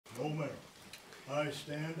No, ma'am. I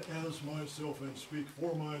stand as myself and speak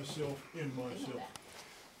for myself in myself.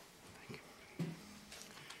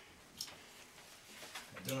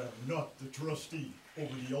 And I am not the trustee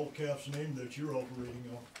over the all caps name that you're operating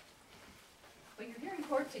on. Well, you're here in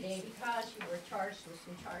court today because you were charged with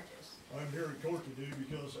some charges. I'm here in court today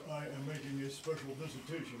because I am making a special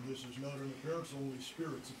visitation. This is not an appearance, only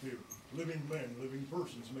spirits appear. Living men, living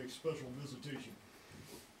persons make special visitation.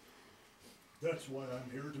 That's why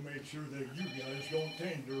I'm here, to make sure that you guys don't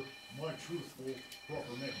tander my truthful,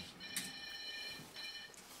 proper names.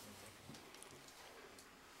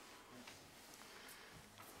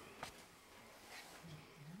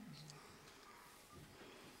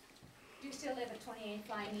 Do you still live at 28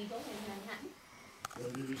 Flying Eagle in Manhattan?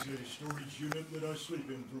 That is a storage unit that I sleep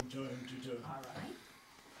in from time to time. All right.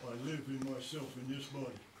 I live in myself in this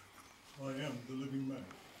body. I am the living man.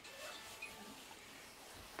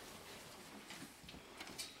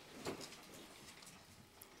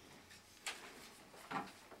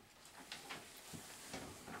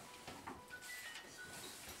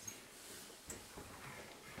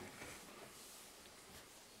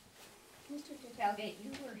 Mr. Tertelgte,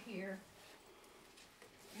 you were here.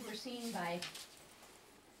 You were seen by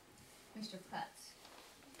Mr. Putz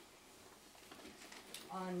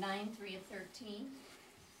on 9/3/13,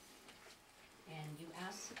 and you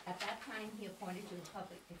asked, at that time he appointed you a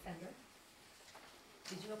public defender.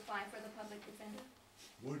 Did you apply for the public defender?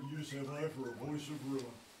 What use have I for a voice of ruin?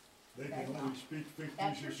 They Very can well. only speak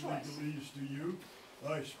That's your fictitious choice. legalese to you.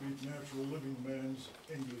 I speak natural living man's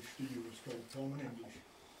English to you. It's called common English.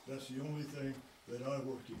 That's the only thing that I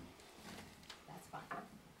work in. That's fine.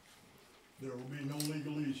 There will be no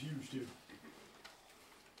legalese used here.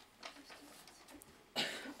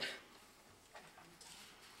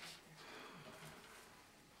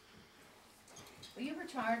 Well, you were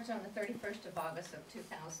charged on the 31st of August of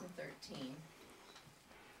 2013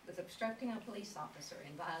 with obstructing a police officer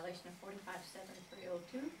in violation of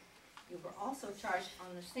 45-7302. You were also charged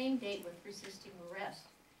on the same date with resisting arrest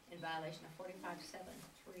in violation of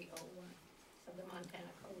 45-7301 of the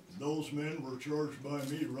Montana Code. Those men were charged by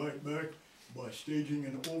me right back by staging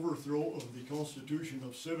an overthrow of the Constitution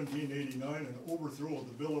of 1789, an overthrow of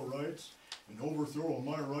the Bill of Rights, an overthrow of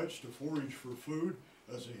my rights to forage for food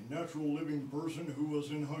as a natural living person who was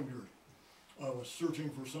in hunger. I was searching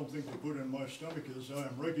for something to put in my stomach, as I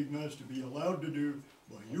am recognized to be allowed to do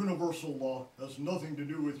by universal law. Has nothing to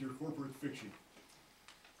do with your corporate fiction.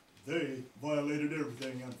 They violated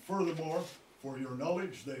everything, and furthermore, for your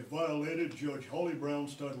knowledge, they violated Judge Holly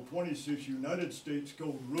Brown's Title 26 United States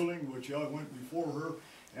Code ruling, which I went before her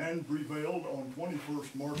and prevailed on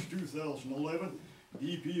 21st March 2011.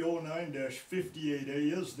 DPO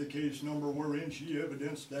 9-58A is the case number wherein she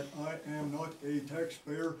evidenced that I am not a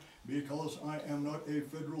taxpayer because I am not a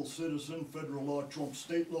federal citizen. Federal law trumps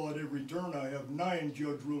state law at every turn. I have 9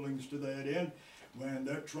 judge rulings to that end, and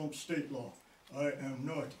that trumps state law. I am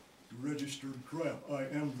not registered crap. I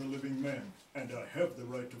am the living man, and I have the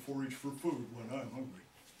right to forage for food when I'm hungry.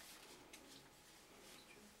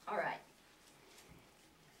 All right.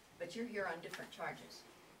 But you're here on different charges.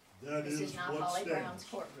 That This is not what Holly stands. Brown's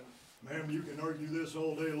courtroom. Ma'am, you can argue this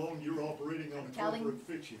all day long. You're operating on a corporate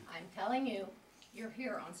fiction. I'm telling you, you're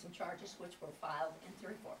here on some charges which were filed in 3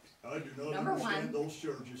 reports. I do not Number understand one. those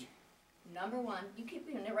charges. Number 1, you keep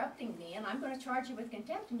interrupting me, and I'm going to charge you with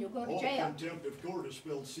contempt, and you'll go to All jail. contempt of court is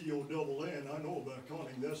spelled C-O-double-N. I know about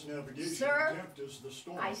conning. That's navigation. Sir, Contempt is the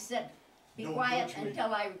storm. I said, be Don't quiet touch me.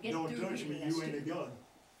 until I get Don't through touch me. reading this You to ain't a you. god.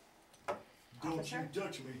 Don't Officer? you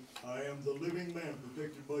touch me. I am the living man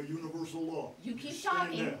protected by universal law. You keep stand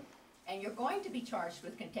talking, down. and you're going to be charged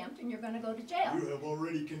with contempt, and you're going to go to jail. You have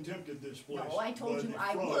already contempted this place. No, I told by you the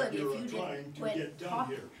I fraud would if you are you trying didn't to quit get done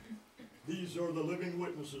talking. here. These are the living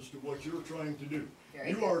witnesses to what you're trying to do. Very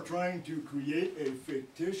You good. are trying to create a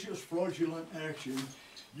fictitious, fraudulent action.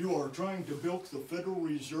 You are trying to bilk the Federal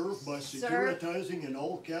Reserve by Sir. securitizing in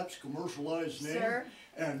all caps commercialized name Sir,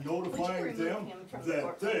 and would you notifying remove them him from the that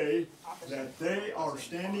courtroom? Officer. they are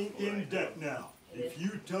standing in debt now. If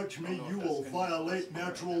you touch me, you will violate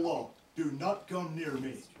natural law. Do not come near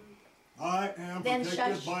me. I am Then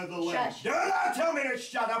protected shush, by the land. shush. Do not tell me to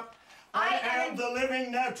shut up. I I am the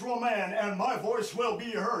living natural man, and my voice will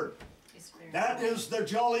be heard. That is the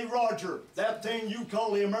Jolly Roger. That thing you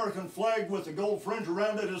call the American flag with the gold fringe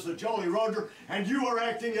around it is the Jolly Roger, and you are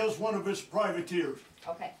acting as one of its privateers.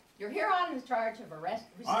 Okay, you're here on the charge of arrest.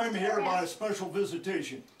 I'm resisting here by arrest. special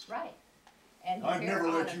visitation. Right. And you're I've here never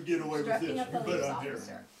on let you get away with obstructing this. a You bet police I'm here.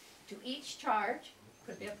 officer. To each charge,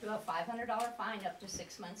 could be up to a $500 fine, up to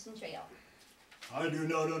 6 months in jail. I do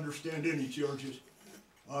not understand any charges.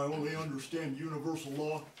 I only understand universal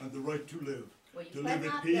law and the right to live. Well, you To pled live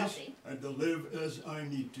at not peace guilty. and to live as I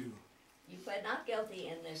need to. You pled not guilty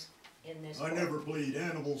in this I court. never plead,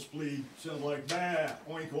 animals plead, sound like bah,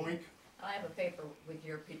 oink oink. I have a paper with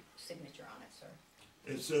your signature on it, sir.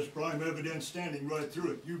 It says prime evidence standing right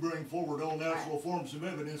through it. You bring forward all natural forms of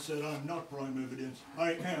evidence that I'm not prime evidence.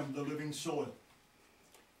 I am the living soil.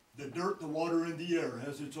 The dirt, the water, and the air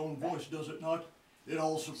has its own voice, does it not? It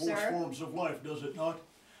all supports Sir? forms of life, does it not?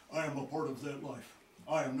 I am a part of that life.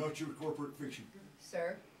 I am not your corporate fiction.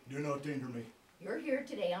 Sir, Do not danger me. you're here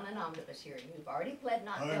today on an omnibus hearing. You've already pled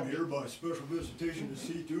not I am guilty. here by special visitation to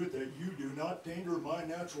see to it that you do not tainter my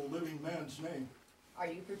natural living man's name. Are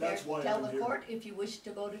you prepared That's why to tell I'm the here. court if you wish to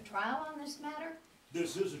go to trial on this matter?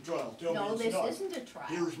 This is a trial. Tell No, me it's not. this isn't a trial.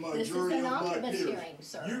 Here's my This is jury an of my omnibus peers. hearing,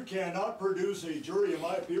 sir. You cannot produce a jury of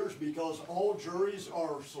my peers because all juries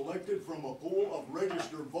are selected from a pool of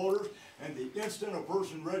registered voters, and the instant a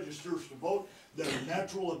person registers to vote, their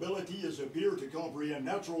natural ability as a peer to comprehend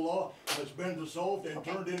natural law has been dissolved and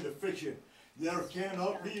turned into fiction. There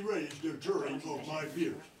cannot be raised a jury of my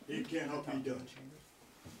peers. It cannot be done.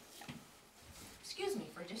 Excuse me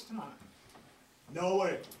for just a moment. No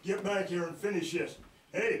way. Get back here and finish this.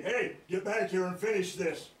 Hey, get back here and finish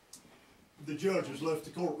this. The judge has left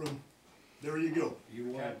the courtroom. There you go. You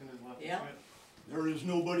what? Yeah, There is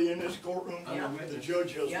nobody in this courtroom. Yeah. The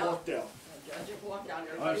judge has Yeah. walked out. the judge will walk down,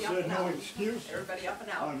 I everybody up said and no out. excuse. Everybody up and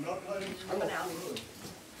out, I'm not letting you Up go. and out.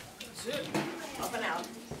 That's it. up and out,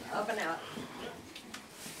 up and out.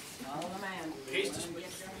 Follow the man. Taste is- Get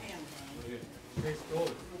your hand.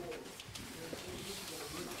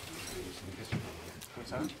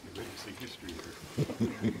 What's that?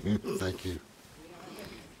 Thank you.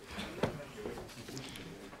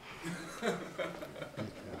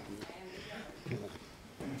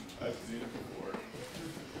 I've seen it before.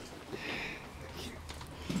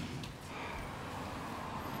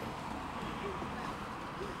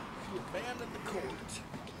 She abandoned the court.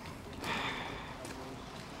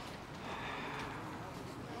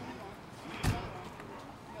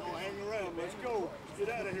 No, hang around. Let's go. Get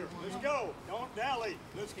out of here. Let's go. Don't dally.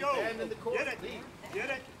 Let's go. Abandon the court. Get it. Leave. Get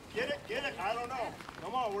it. Get it. Get it. I don't know.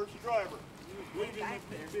 Come on. Where's the driver? Leave him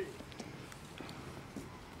if need be.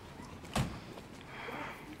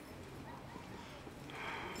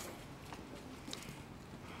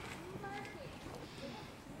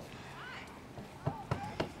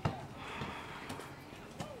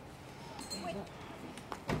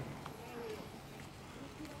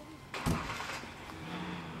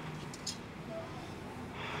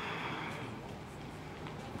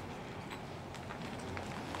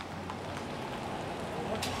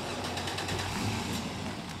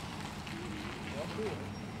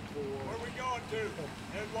 Where we going to?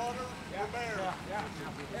 Headwater or Bear? Yeah.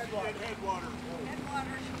 Headwater. Headwater.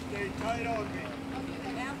 Stay tight on me.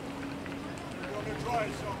 We're gonna try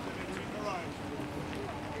something. It's in your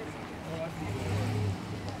eyes.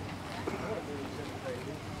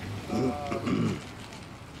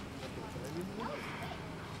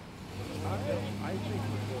 I think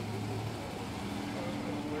we're going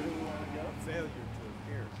to failure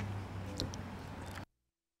to appear.